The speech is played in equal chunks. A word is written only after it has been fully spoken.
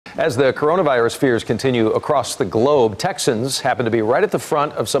As the coronavirus fears continue across the globe, Texans happen to be right at the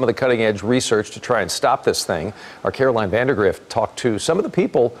front of some of the cutting-edge research to try and stop this thing. Our Caroline Vandergrift talked to some of the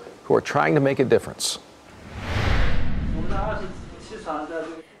people who are trying to make a difference.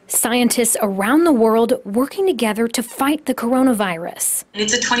 Scientists around the world working together to fight the coronavirus.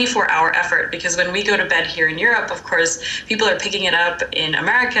 It's a 24-hour effort because when we go to bed here in Europe, of course, people are picking it up in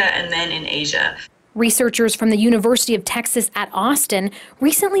America and then in Asia. Researchers from the University of Texas at Austin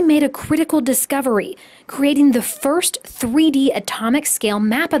recently made a critical discovery, creating the first 3D atomic scale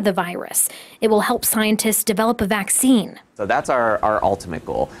map of the virus. It will help scientists develop a vaccine. So that's our ultimate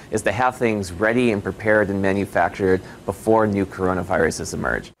goal, is to have things ready and prepared and manufactured before new coronaviruses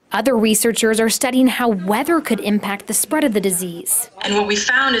emerge. Other researchers are studying how weather could impact the spread of the disease. And what we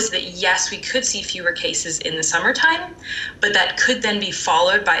found is that, yes, we could see fewer cases in the summertime, but that could then be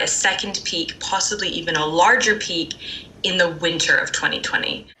followed by a second peak, possibly even a larger peak in the winter of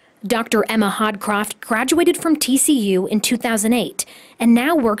 2020. Dr. Emma Hodcroft graduated from TCU in 2008 and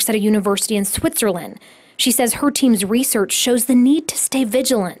now works at a university in Switzerland. She says her team's research shows the need to stay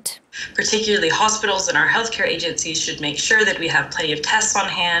vigilant. Particularly hospitals and our healthcare agencies should make sure that we have plenty of tests on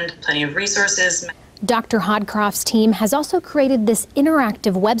hand, plenty of resources. Dr. Hodcroft's team has also created this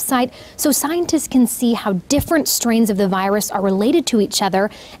interactive website so scientists can see how different strains of the virus are related to each other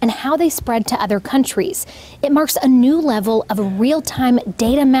and how they spread to other countries. It marks a new level of real-time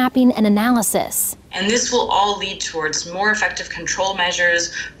data mapping and analysis. And this will all lead towards more effective control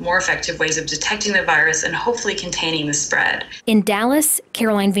measures, more effective ways of detecting the virus, and hopefully containing the spread. In Dallas,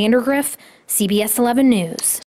 Caroline Vandergrift, CBS 11 News.